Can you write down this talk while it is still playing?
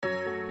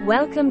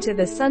Welcome to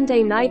the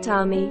Sunday Night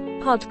Army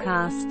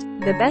podcast,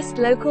 the best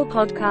local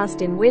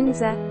podcast in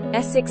Windsor,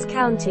 Essex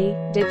County,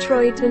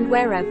 Detroit, and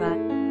wherever.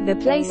 The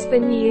place for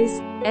news,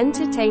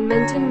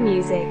 entertainment, and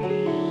music.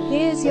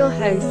 Here's your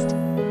host,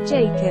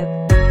 Jacob.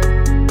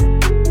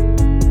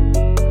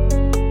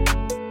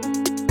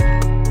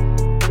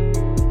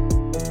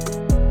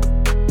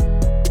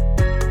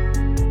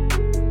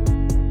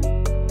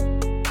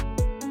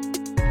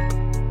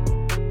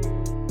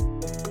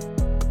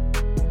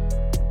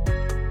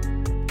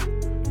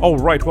 All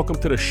right, welcome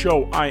to the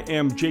show. I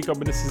am Jacob,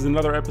 and this is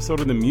another episode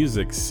in the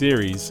music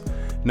series.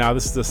 Now,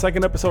 this is the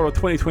second episode of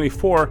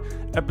 2024,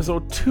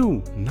 episode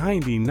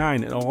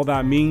 299, and all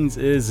that means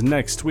is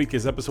next week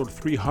is episode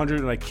 300,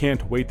 and I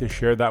can't wait to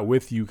share that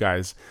with you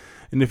guys.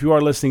 And if you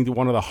are listening to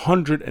one of the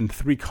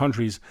 103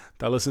 countries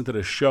that listen to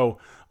the show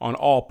on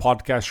all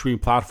podcast streaming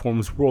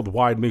platforms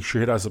worldwide, make sure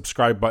you hit that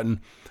subscribe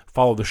button.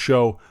 Follow the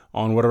show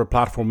on whatever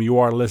platform you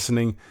are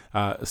listening.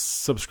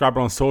 Subscribe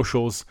on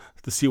socials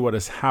to see what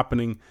is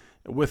happening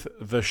with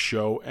the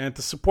show and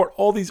to support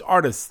all these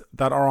artists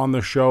that are on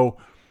the show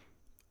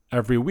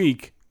every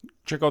week.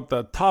 Check out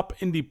the top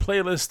indie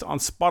playlist on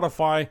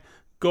Spotify.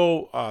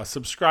 Go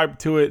subscribe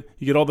to it.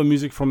 You get all the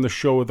music from the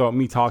show without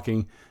me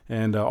talking,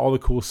 and all the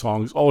cool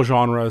songs, all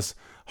genres.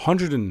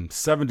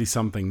 170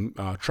 something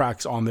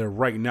tracks on there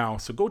right now,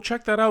 so go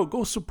check that out.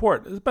 Go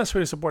support. The best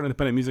way to support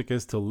independent music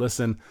is to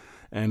listen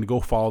and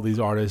go follow these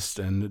artists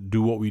and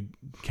do what we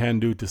can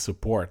do to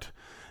support.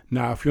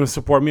 Now, if you want to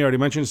support me, I already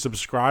mentioned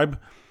subscribe.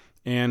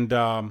 And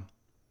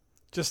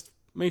just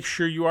make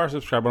sure you are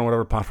subscribed on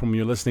whatever platform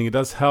you're listening. It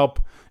does help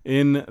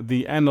in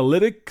the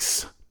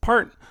analytics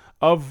part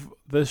of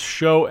this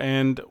show.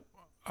 And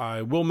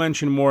I will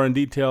mention more in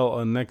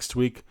detail next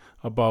week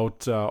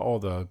about all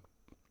the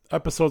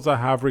episodes I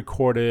have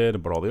recorded,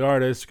 about all the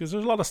artists, because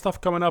there's a lot of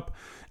stuff coming up.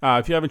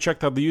 If you haven't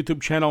checked out the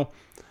YouTube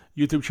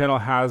channel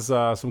has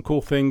some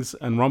cool things,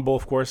 and Rumble,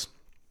 of course.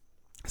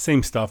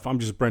 Same stuff. I'm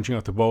just branching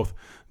out to both.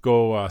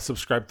 Go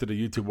subscribe to the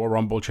YouTube or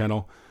Rumble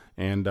channel.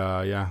 And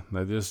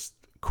they're just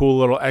cool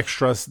little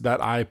extras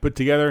that I put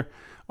together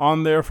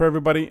on there for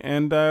everybody.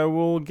 And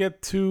we'll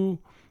get to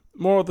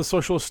more of the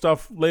social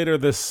stuff later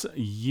this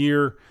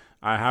year.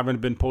 I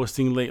haven't been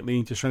posting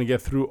lately, just trying to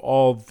get through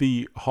all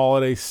the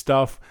holiday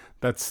stuff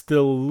that's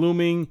still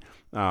looming.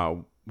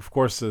 Of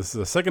course, this is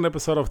the second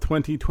episode of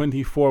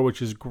 2024,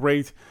 which is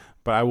great.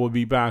 But I will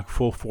be back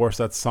full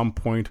force at some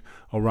point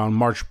around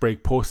March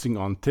break, posting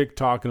on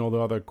TikTok and all the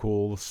other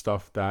cool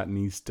stuff that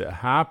needs to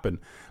happen.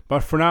 But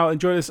for now,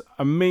 enjoy this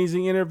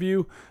amazing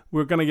interview.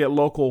 We're going to get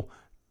local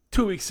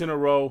 2 weeks in a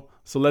row.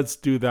 So let's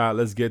do that.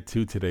 Let's get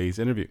to today's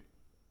interview.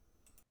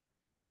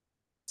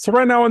 So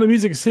right now in the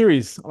music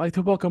series, I'd like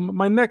to welcome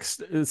my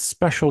next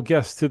special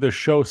guest to the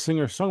show,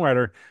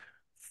 singer-songwriter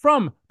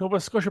from Nova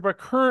Scotia, but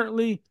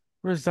currently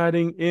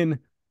residing in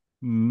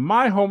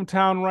my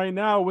hometown right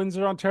now,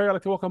 Windsor, Ontario. I'd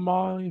like to welcome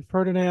Molly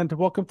Ferdinand.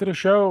 Welcome to the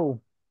show.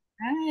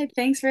 Hi,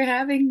 thanks for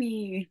having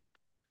me.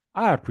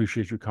 I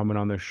appreciate you coming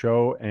on the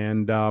show,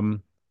 and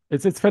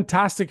it's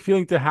fantastic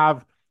feeling to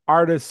have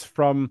artists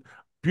from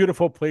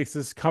beautiful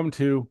places come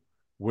to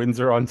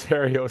Windsor,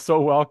 Ontario.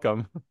 So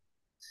welcome.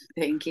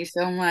 Thank you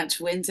so much.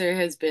 Windsor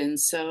has been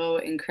so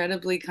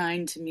incredibly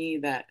kind to me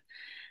that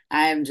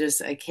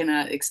I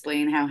cannot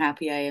explain how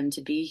happy I am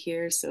to be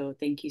here. So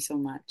thank you so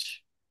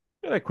much.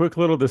 Had a quick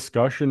little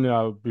discussion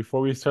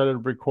before we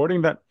started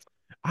recording that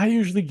I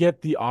usually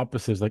get the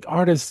opposites. Like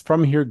artists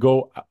from here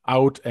go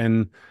out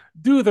and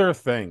do their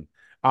thing.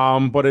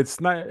 But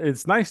it's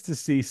nice to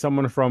see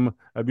someone from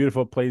a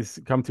beautiful place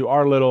come to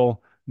our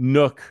little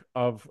nook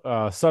of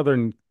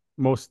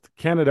southernmost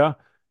Canada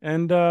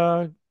and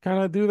kind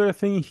of do their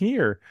thing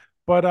here.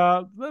 But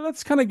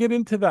let's kind of get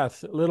into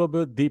that a little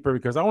bit deeper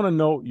because I want to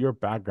know your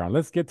background.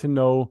 Let's get to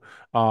know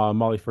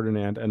Molly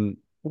Ferdinand and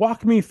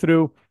walk me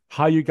through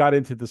how you got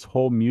into this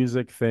whole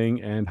music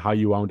thing and how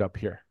you wound up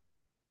here.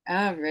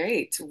 All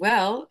right.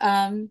 Well,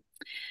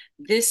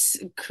 this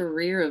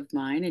career of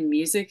mine in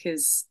music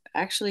has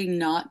actually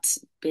not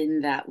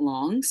been that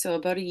long. So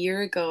about a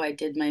year ago, I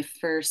did my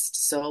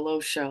first solo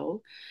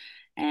show,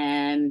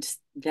 and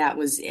that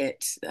was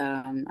it.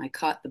 I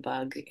caught the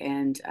bug,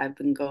 and I've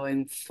been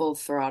going full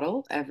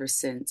throttle ever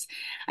since.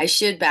 I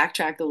should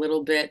backtrack a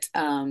little bit.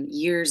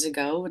 Years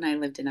ago, when I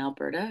lived in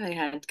Alberta, I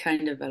had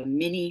kind of a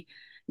mini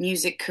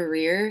music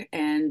career,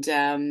 and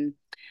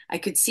I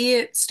could see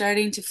it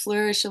starting to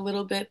flourish a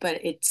little bit,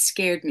 but it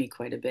scared me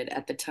quite a bit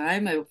at the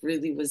time. I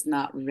really was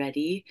not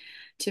ready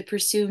to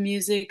pursue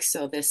music.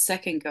 So the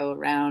second go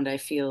around, I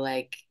feel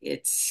like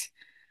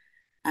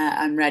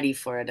I'm ready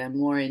for it. I'm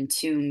more in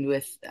tune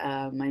with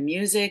my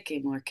music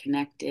and more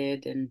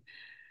connected and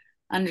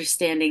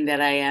understanding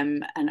that I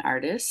am an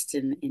artist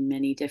in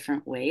many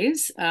different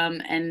ways.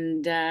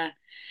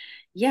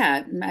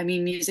 Yeah, I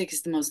mean, music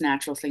is the most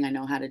natural thing I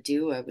know how to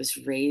do. I was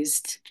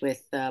raised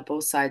with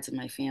both sides of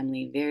my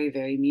family, very,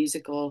 very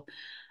musical.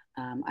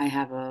 I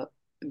have a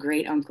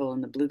great uncle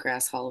in the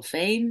Bluegrass Hall of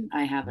Fame.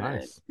 I have a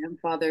Nice.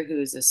 grandfather who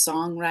is a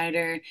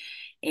songwriter,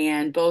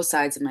 And both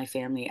sides of my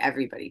family,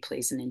 everybody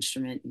plays an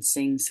instrument and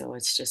sings, so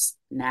it's just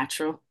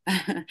natural.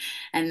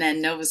 And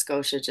then Nova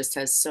Scotia just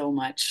has so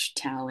much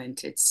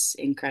talent. It's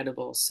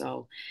incredible.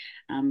 So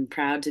I'm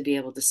proud to be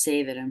able to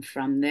say that I'm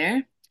from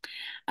there.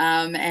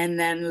 And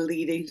then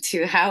leading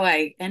to how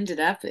I ended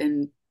up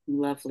in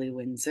lovely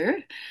Windsor.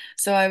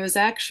 So I was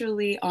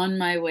actually on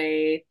my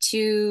way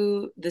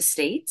to the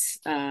States.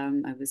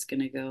 I was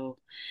going to go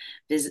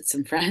visit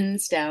some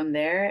friends down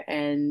there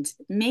and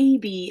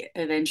maybe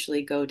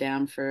eventually go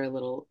down for a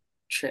little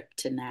trip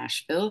to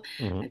Nashville.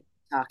 Hmm. I've been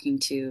talking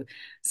to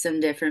some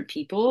different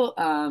people,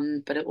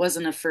 but it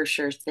wasn't a for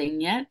sure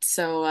thing yet.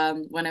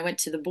 So when I went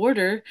to the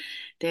border,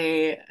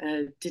 they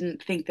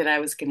didn't think that I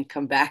was going to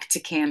come back to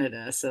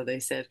Canada. So they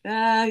said, you're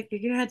going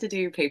to have to do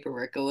your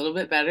paperwork a little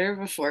bit better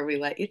before we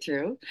let you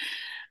through.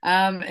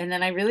 And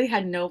then I really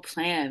had no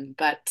plan,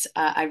 but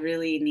I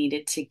really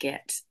needed to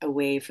get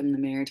away from the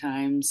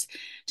Maritimes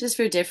just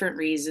for different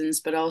reasons,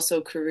 but also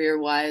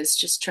career-wise,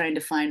 just trying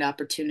to find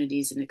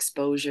opportunities and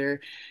exposure.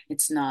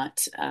 It's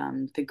not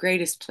the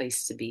greatest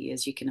place to be,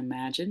 as you can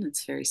imagine.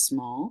 It's very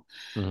small.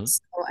 Hmm.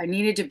 So I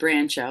needed to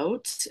branch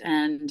out,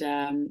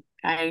 and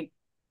I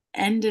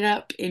ended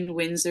up in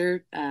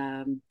Windsor.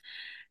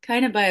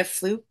 Kind of by a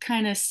fluke,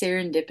 kind of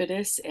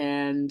serendipitous.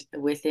 And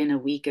within a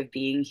week of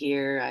being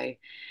here, I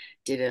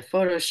did a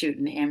photo shoot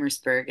in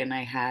Amherstburg, and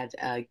I had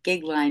a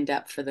gig lined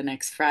up for the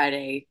next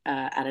Friday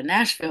at a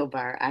Nashville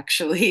bar,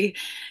 actually.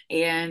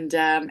 And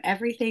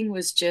everything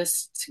was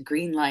just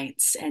green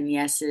lights and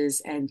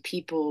yeses, and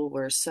people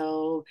were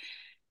so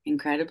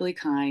incredibly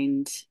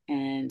kind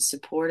and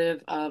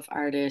supportive of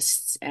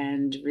artists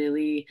and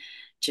really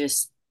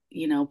just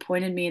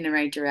pointed me in the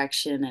right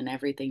direction, and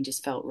everything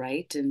just felt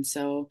right. And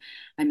so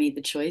I made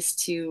the choice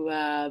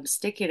to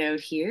stick it out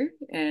here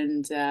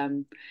and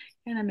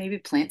kind of maybe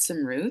plant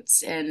some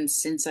roots. And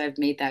since I've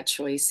made that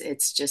choice,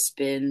 it's just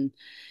been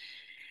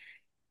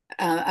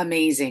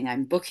amazing.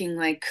 I'm booking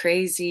like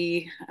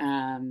crazy.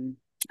 I'm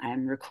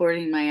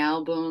recording my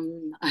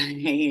album.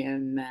 I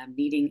am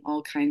meeting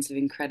all kinds of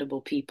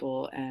incredible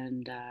people,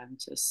 and I'm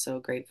just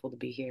so grateful to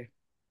be here.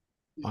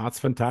 Well, that's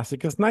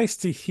fantastic. It's nice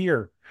to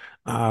hear,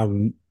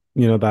 um,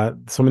 that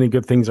so many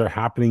good things are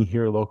happening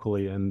here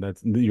locally and that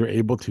you're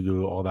able to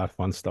do all that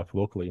fun stuff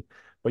locally.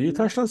 But you Yeah.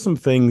 touched on some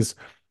things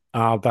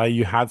that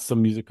you had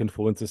some music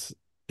influences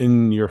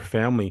in your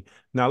family.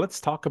 Now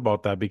let's talk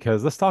about that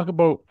because let's talk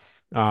about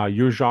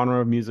your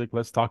genre of music.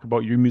 Let's talk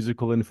about your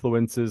musical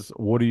influences.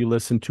 What do you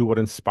listen to? What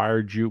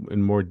inspired you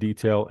in more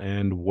detail?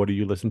 And what do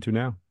you listen to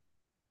now?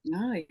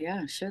 Oh,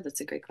 yeah, sure.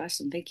 That's a great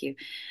question. Thank you.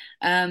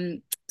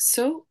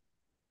 So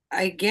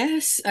I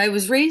guess I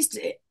was raised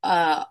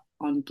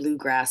on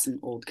bluegrass and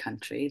old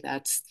country.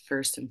 That's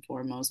first and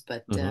foremost.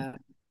 But Hmm.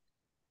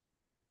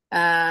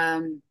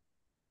 um,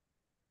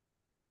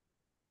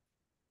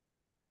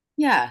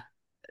 yeah,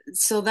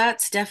 so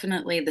that's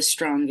definitely the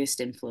strongest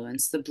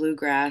influence, the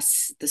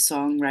bluegrass, the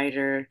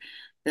songwriter,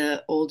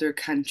 the older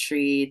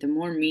country, the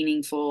more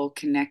meaningful,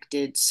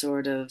 connected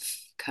sort of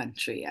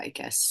country, I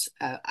guess,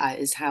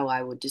 is how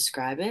I would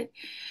describe it.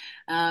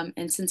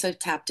 And since I've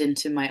tapped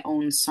into my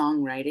own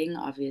songwriting,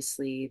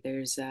 obviously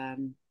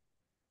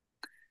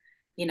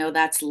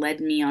that's led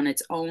me on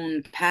its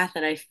own path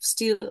that I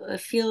still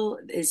feel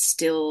is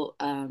still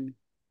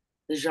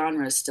the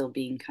genre is still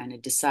being kind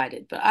of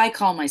decided. But I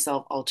call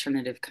myself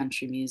alternative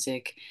country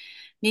music,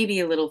 maybe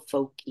a little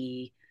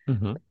folky,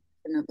 Hmm.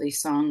 definitely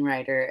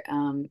songwriter.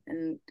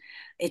 And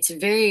it's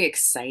very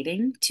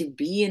exciting to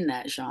be in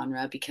that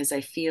genre because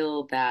I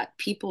feel that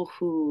people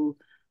who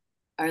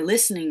are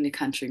listening to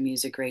country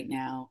music right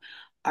now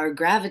are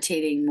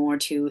gravitating more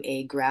to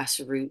a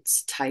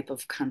grassroots type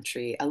of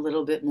country, a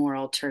little bit more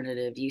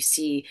alternative. You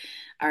see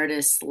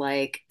artists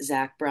like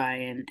Zach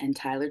Bryan and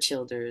Tyler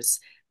Childers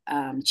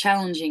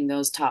challenging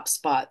those top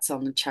spots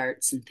on the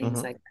charts and things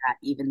Hmm. like that,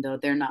 even though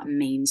they're not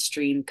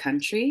mainstream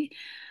country.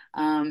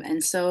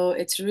 And so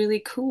it's really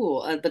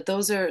cool. But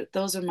those are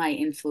my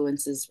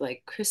influences,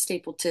 like Chris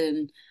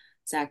Stapleton,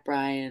 Zach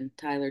Bryan,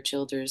 Tyler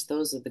Childers.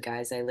 Those are the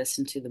guys I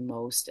listen to the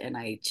most, and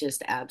I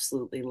just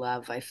absolutely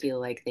love. I feel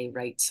like they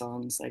write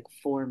songs like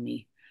for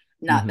me.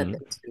 Not that Hmm. they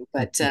do,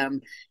 but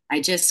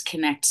I just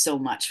connect so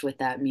much with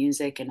that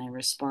music and I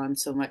respond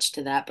so much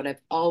to that. But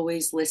I've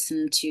always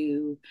listened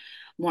to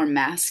more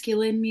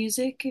masculine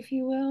music, if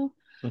you will.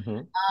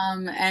 Hmm.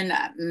 And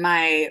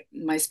my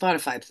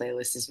Spotify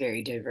playlist is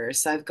very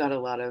diverse. I've got a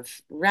lot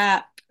of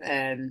rap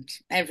and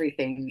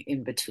everything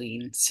in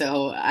between.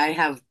 So I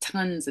have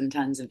tons and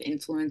tons of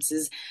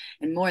influences.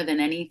 And more than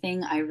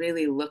anything, I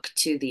really look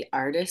to the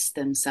artists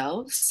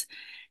themselves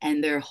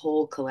and their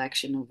whole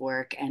collection of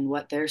work and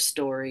what their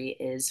story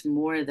is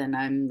more than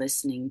I'm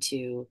listening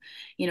to,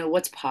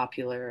 what's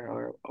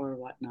popular or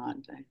whatnot.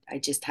 I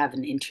just have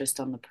an interest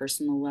on the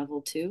personal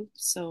level too.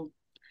 So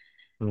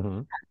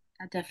Hmm.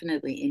 that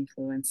definitely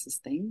influences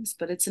things,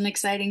 but it's an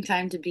exciting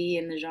time to be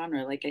in the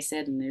genre, like I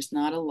said, and there's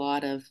not a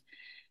lot of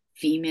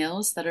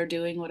females that are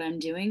doing what I'm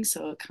doing,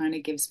 so it kind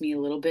of gives me a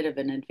little bit of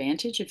an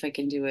advantage if I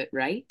can do it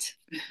right.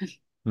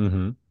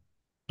 Hmm.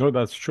 No,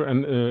 that's true.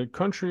 And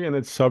country and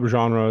its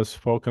subgenres,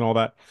 folk and all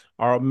that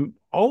are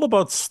all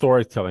about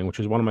storytelling, which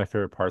is one of my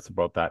favorite parts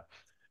about that.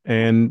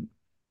 And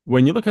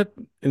when you look at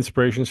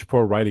inspirations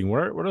for writing,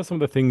 what are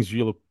some of the things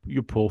you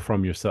pull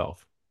from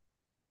yourself?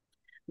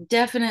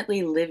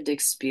 Definitely lived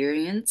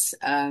experience.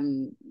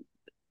 I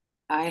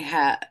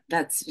have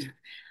that's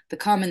the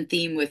common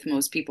theme with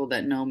most people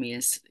that know me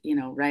is,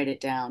 write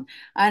it down.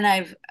 And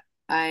I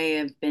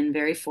have been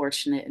very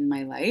fortunate in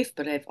my life,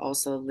 but I've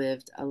also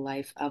lived a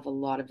life of a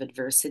lot of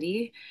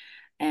adversity.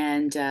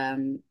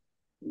 And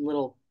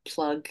little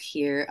plug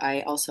here,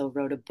 I also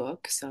wrote a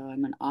book, so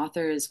I'm an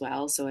author as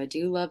well. So I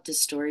do love to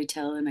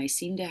storytell, and I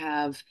seem to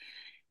have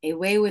a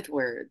way with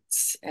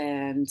words.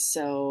 And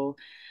so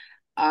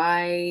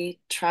I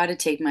try to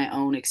take my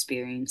own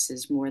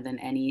experiences more than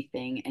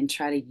anything and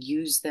try to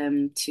use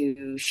them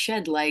to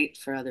shed light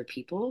for other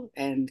people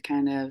and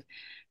kind of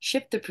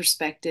shift the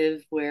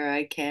perspective where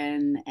I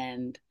can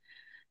and,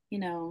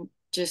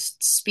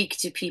 just speak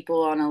to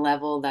people on a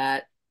level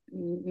that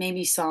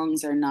maybe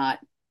songs are not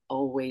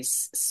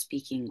always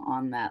speaking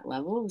on that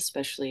level,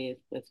 especially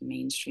with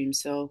mainstream.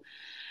 So,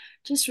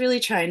 just really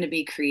trying to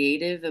be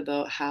creative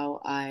about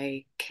how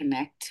I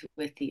connect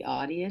with the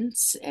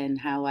audience and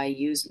how I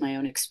use my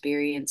own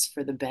experience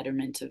for the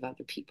betterment of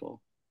other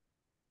people.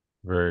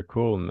 Very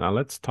cool. Now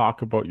let's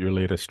talk about your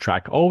latest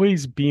track,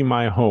 Always Be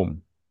My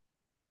Home.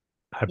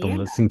 I've been Yeah.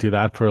 listening to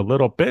that for a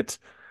little bit.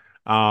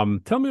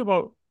 Tell me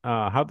about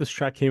how this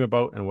track came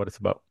about and what it's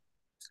about.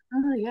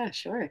 Oh, yeah,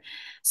 sure.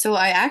 So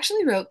I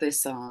actually wrote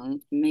this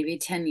song maybe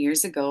 10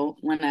 years ago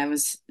when I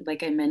was,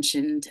 like I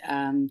mentioned,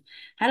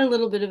 had a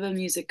little bit of a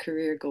music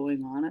career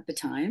going on at the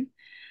time.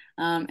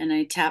 And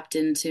I tapped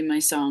into my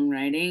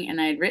songwriting, and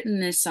I had written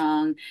this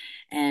song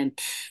and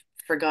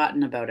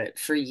forgotten about it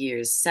for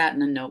years, sat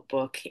in a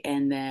notebook.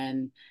 And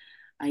then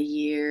a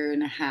year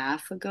and a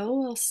half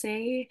ago, I'll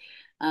say,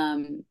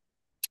 um,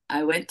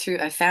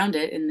 I found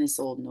it in this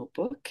old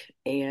notebook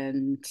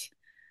and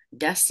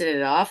dusted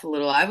it off a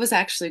little. I was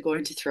actually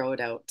going to throw it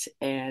out.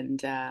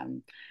 And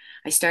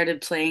I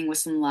started playing with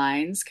some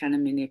lines, kind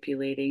of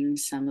manipulating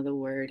some of the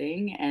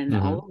wording. And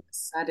all Hmm. of a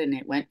sudden,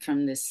 it went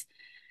from this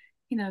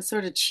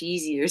sort of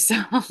cheesier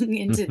song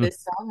into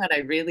this song that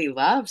I really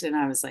loved. And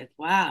I was like,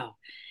 wow.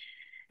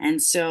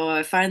 And so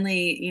I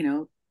finally,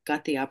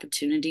 got the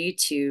opportunity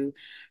to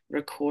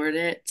record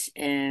it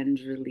and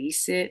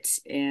release it.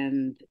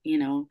 And,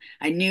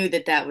 I knew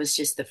that that was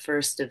just the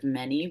first of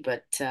many,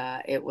 but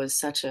it was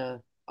such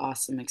a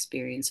awesome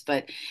experience.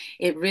 But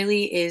it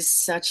really is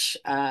such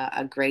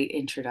a great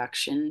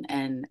introduction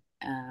and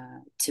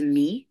to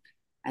me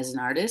as an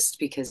artist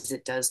because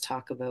it does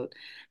talk about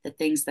the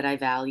things that I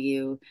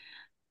value,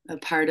 a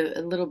part of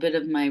a little bit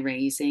of my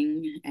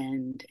raising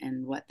and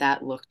what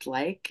that looked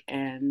like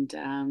and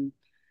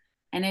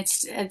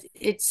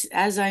it's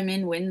as I'm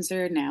in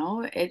Windsor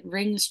now, it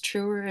rings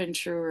truer and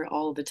truer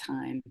all the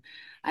time.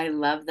 I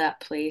love that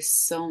place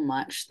so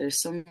much. There's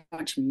so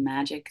much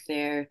magic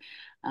there.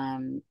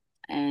 Um,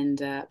 and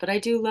but I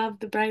do love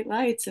the bright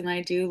lights and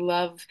I do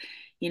love,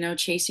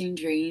 chasing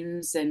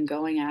dreams and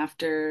going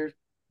after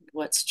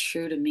what's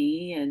true to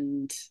me.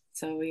 And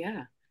so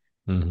yeah,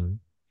 Hmm.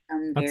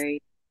 That's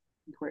very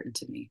important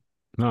to me.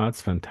 no,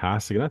 that's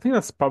fantastic. And I think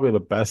that's probably the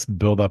best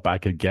build up I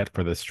could get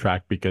for this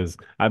track because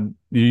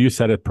you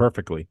said it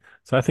perfectly.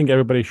 So I think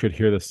everybody should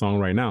hear this song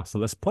right now. So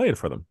let's play it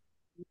for them.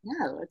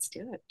 Yeah, let's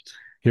do it.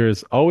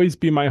 Here's Always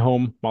Be My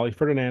Home, Molly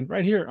Ferdinand,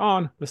 right here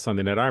on the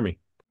Sunday Night Army.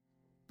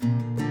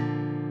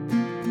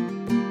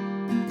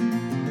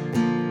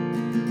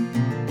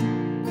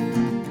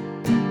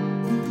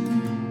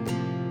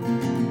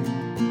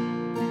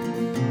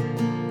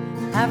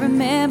 I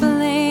remember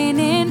laying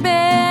in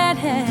bed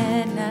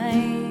at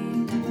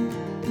night,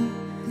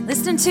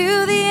 listening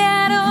to the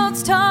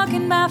adults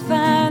talking by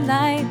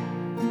firelight,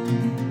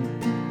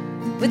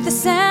 with the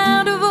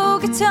sound of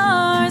old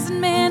guitars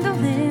and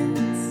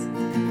mandolins,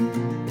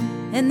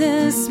 and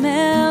the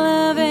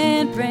smell of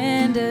Aunt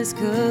Brenda's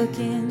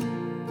cooking.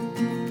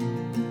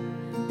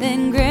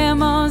 Then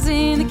Grandma's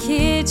in the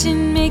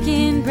kitchen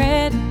making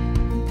bread, and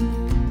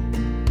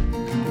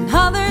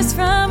hollers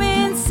from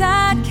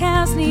inside,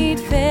 cows need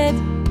fed.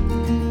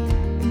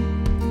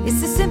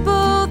 It's the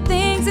simple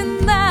things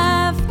in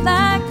life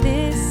like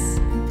this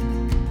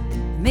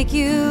make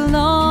you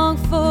long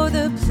for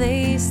the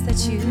place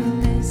that you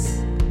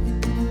miss.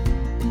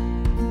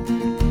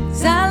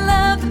 'Cause I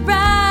love the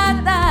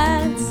bright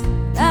lights,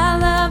 I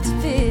love to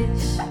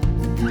fish,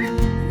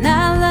 and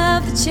I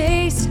love the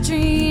chase of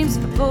dreams,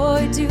 but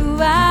boy do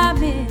I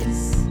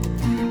miss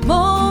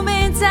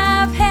moments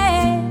I've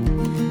had.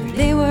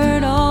 They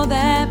weren't all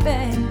that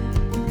bad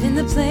in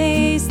the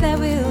place that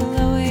will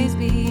always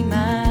be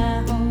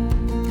my home.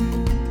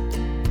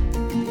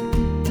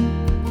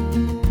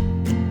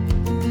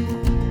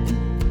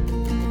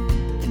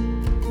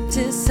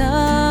 To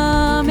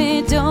some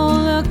it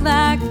don't look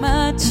like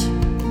much,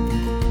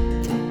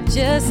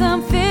 just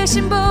some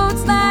fishing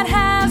boats,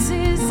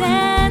 lighthouses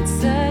and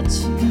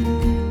such.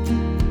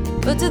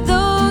 But to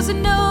those who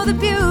know the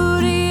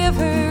beauty of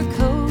her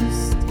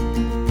coast,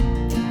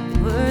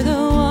 we're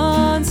the ones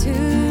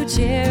to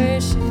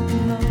cherish it the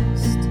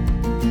most.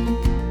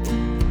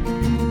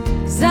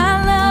 'Cause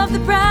I love the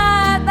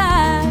bright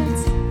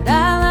lights, but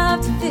I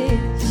love to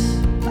fish.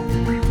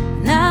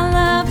 And I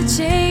love the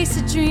chase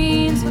of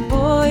dreams, but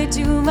boy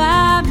do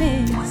I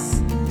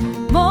miss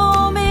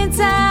moments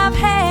I've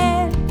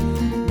had.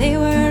 They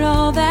weren't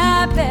all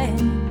that bad,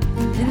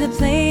 in the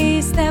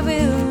place that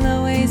will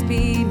always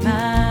be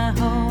my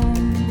home.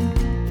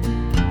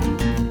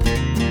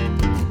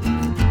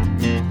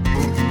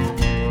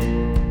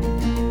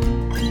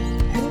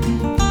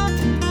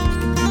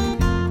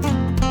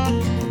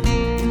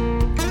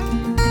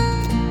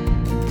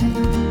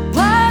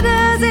 Why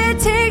does it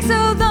take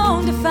so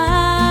long to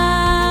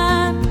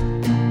find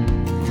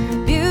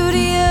the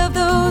beauty of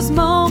those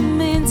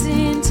moments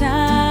in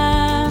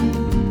time,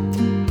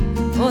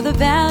 or the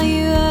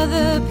value of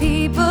the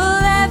people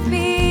left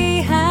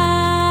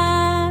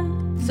behind?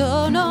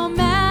 So no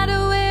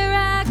matter where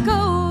I go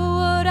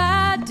or what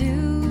I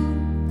do,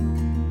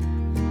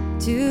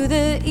 to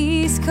the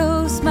East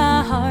Coast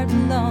my heart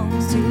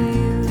belongs to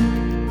you.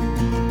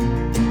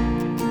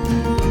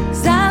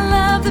 'Cause I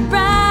love the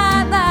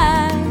bright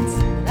lights,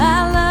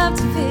 I love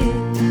to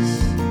fish,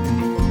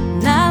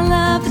 and I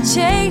love the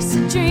chase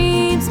of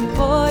dreams, but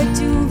boy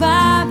do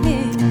I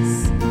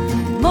miss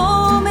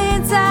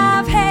moments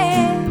I've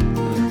had.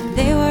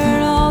 They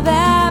weren't all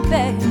that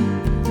bad,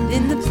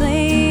 in the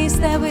place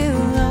that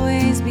will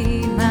always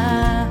be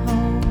my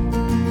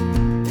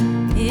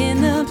home.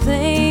 In the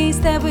place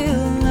that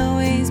will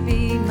always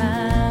be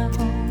my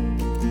home.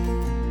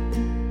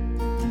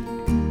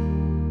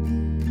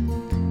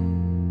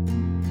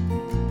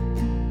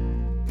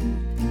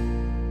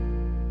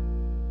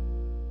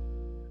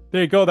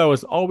 There you go. That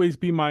was Always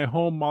Be My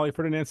Home, Molly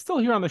Ferdinand. Still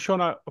here on the show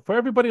now. For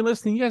everybody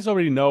listening, you guys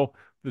already know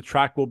the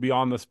track will be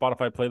on the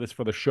Spotify playlist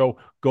for the show.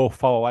 Go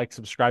follow, like,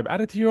 subscribe,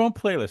 add it to your own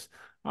playlist.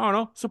 I don't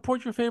know.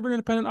 Support your favorite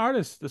independent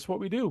artist. That's what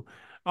we do.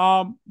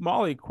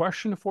 Molly,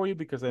 question for you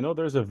because I know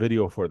there's a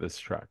video for this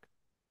track.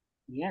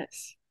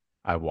 Yes,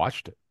 I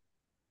watched it.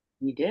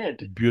 you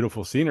did.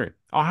 Beautiful scenery.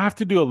 I'll have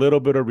to do a little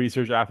bit of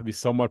research. I have to be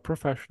somewhat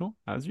professional,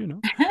 as you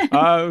know.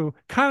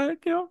 Kind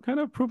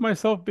of prove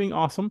myself being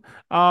awesome.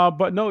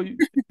 But no, the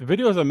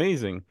video is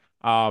amazing.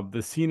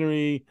 The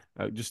scenery,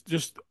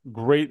 just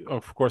great.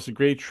 Of course, a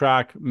great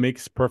track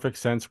makes perfect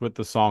sense with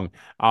the song.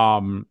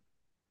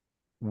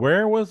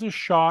 Where was it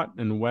shot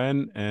and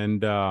when?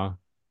 And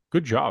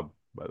good job,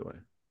 by the way.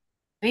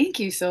 Thank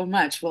you so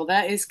much. Well,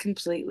 that is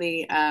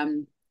completely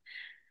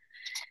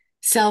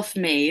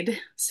self-made.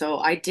 So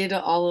I did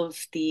all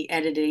of the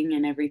editing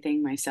and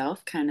everything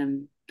myself, kind of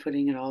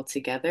putting it all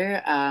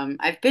together.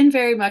 I've been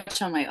very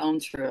much on my own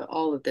through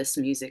all of this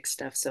music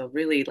stuff. So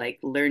really like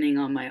learning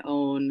on my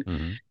own,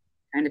 Hmm.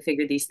 trying to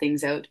figure these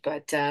things out.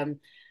 But a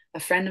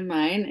friend of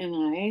mine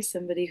and I,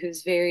 somebody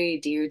who's very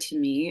dear to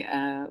me,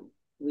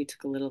 we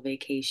took a little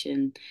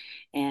vacation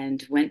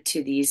and went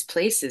to these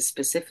places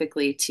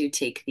specifically to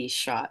take these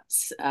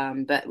shots.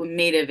 But we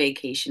made a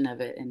vacation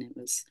of it, and it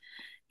was,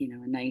 a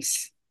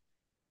nice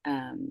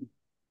um,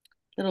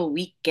 little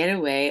week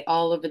getaway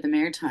all over the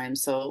Maritime.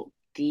 So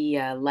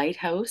the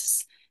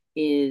lighthouse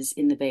is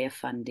in the Bay of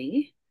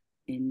Fundy,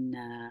 in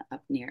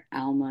up near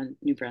Alma,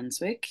 New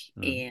Brunswick,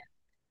 Hmm. and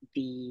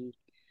the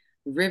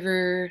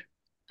river,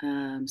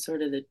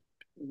 sort of the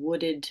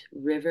wooded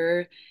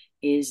river,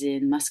 is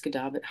in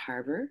Musquodoboit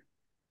Harbor.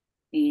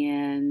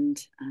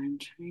 And I'm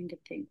trying to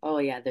think. Oh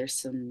yeah, there's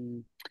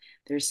some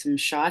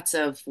shots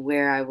of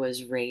where I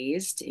was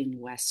raised in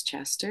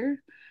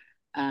Westchester.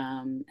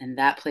 And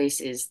that place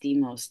is the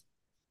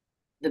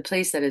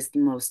place that is the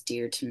most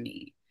dear to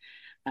me.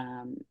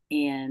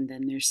 And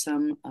then there's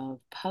some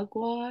of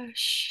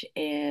Pugwash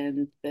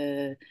and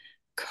the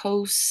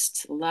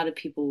coast. A lot of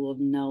people will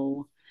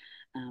know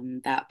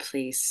that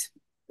place.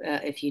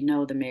 If you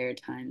know the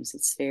Maritimes,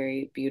 it's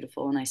very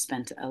beautiful. And I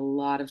spent a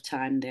lot of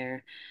time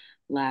there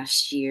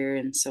last year.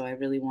 And so I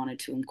really wanted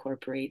to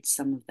incorporate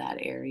some of that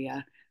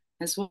area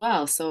as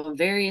well. So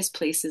various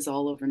places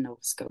all over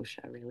Nova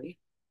Scotia, really.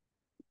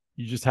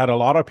 You just had a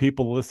lot of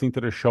people listening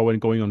to the show and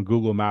going on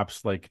Google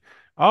Maps, like,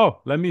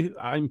 oh,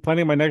 I'm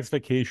planning my next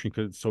vacation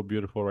because it's so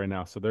beautiful right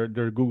now. So they're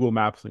Google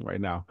Mapsing right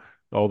now,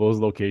 all those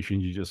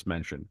locations you just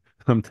mentioned.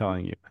 I'm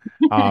telling you.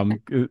 I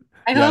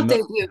Yeah, hope they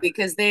no. do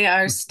because they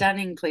are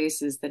stunning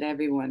places that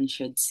everyone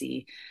should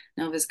see.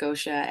 Nova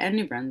Scotia and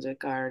New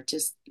Brunswick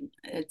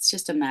it's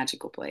just a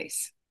magical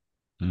place.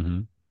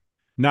 Mhm.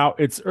 Now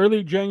it's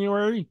early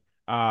January.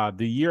 The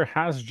year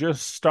has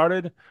just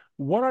started.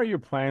 What are your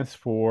plans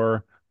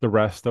for the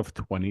rest of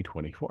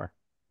 2024?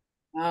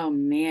 Oh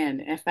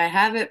man, if I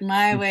have it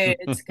my way,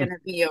 it's going to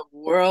be a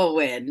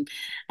whirlwind.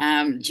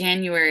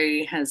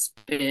 January has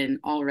been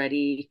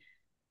already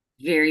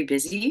very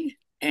busy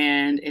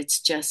and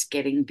it's just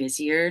getting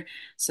busier.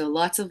 So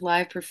lots of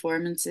live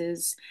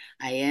performances.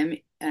 I am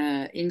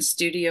in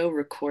studio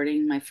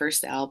recording my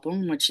first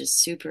album, which is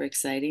super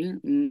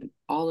exciting,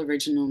 all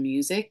original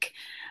music.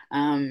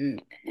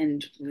 And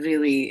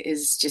really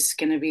is just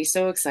going to be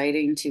so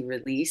exciting to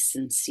release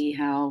and see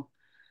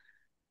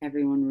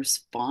everyone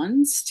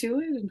responds to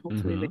it and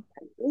hopefully they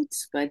Mm-hmm.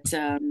 like it.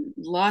 But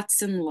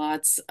lots and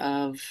lots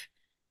of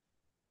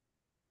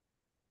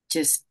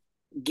just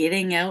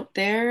getting out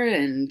there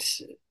and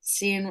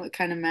seeing what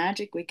kind of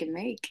magic we can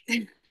make.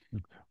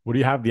 What do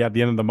you have at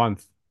the end of the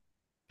month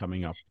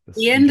coming up this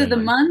The in end of the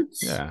January? month,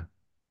 Yeah,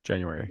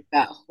 January.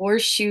 at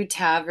Horseshoe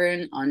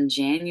Tavern on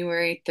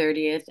January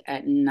 30th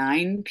at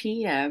 9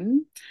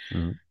 p.m.,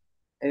 Mhm.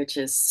 which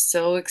is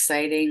so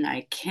exciting.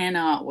 I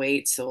cannot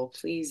wait. So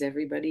please,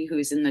 everybody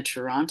who's in the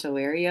Toronto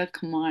area,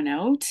 come on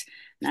out.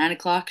 9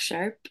 o'clock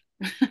sharp.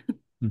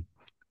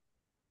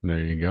 There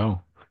you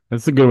go.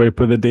 That's a good way to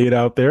put the date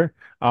out there.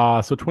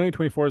 So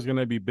 2024 is going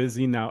to be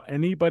busy now.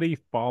 Anybody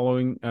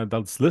following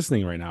that's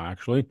listening right now,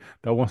 actually,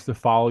 that wants to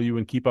follow you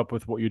and keep up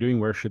with what you're doing,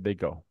 where should they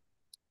go?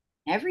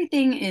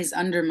 Everything is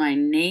under my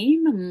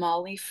name,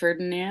 Molly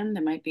Ferdinand.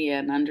 There might be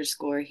an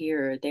underscore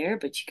here or there,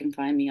 but you can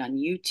find me on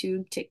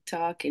YouTube,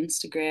 TikTok,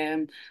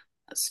 Instagram,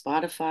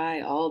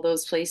 Spotify, all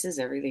those places.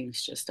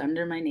 Everything's just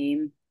under my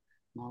name,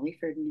 Molly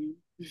Ferdinand.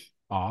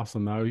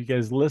 Awesome. Now, you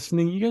guys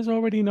listening, you guys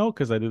already know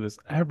because I do this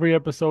every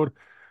episode.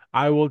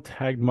 I will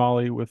tag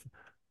Molly with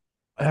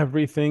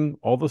everything,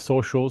 all the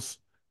socials,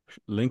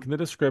 link in the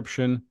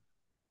description.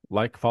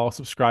 Like, follow,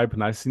 subscribe.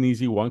 Nice and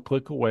easy, one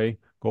click away.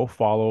 Go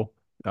follow.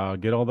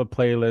 Get all the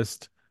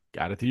playlist.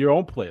 Add it to your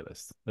own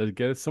playlist. Let's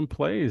get some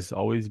plays.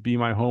 Always Be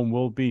My Home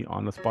will be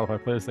on the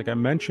Spotify playlist, like I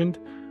mentioned.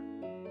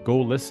 Go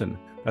listen.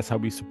 That's how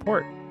we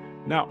support.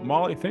 Now,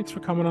 Molly, thanks for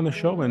coming on the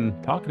show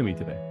and talking to me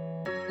today.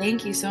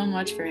 Thank you so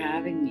much for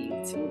having me.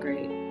 It's so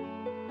great.